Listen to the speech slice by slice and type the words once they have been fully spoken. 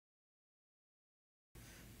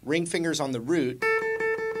ring fingers on the root.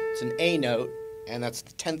 It's an A note, and that's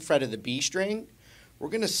the 10th fret of the B string. We're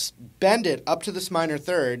going to bend it up to this minor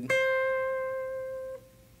third.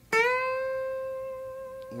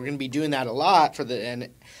 We're going to be doing that a lot and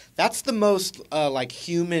that's the most like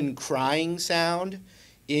human crying sound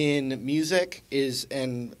in music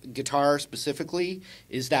and guitar specifically,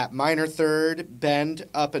 is that minor third bend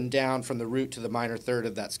up and down from the root to the minor third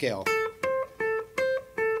of that scale.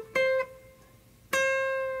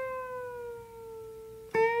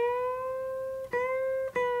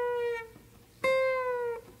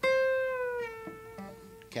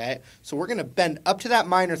 Okay, so we're going to bend up to that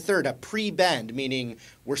minor third, a pre-bend, meaning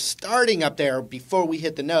we're starting up there before we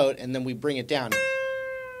hit the note, and then we bring it down.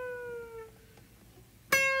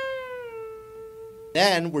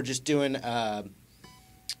 Then we're just doing a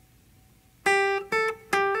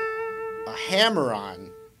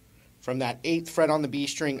hammer-on from that 8th fret on the B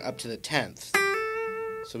string up to the 10th.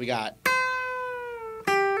 So we got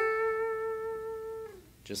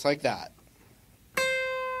just like that.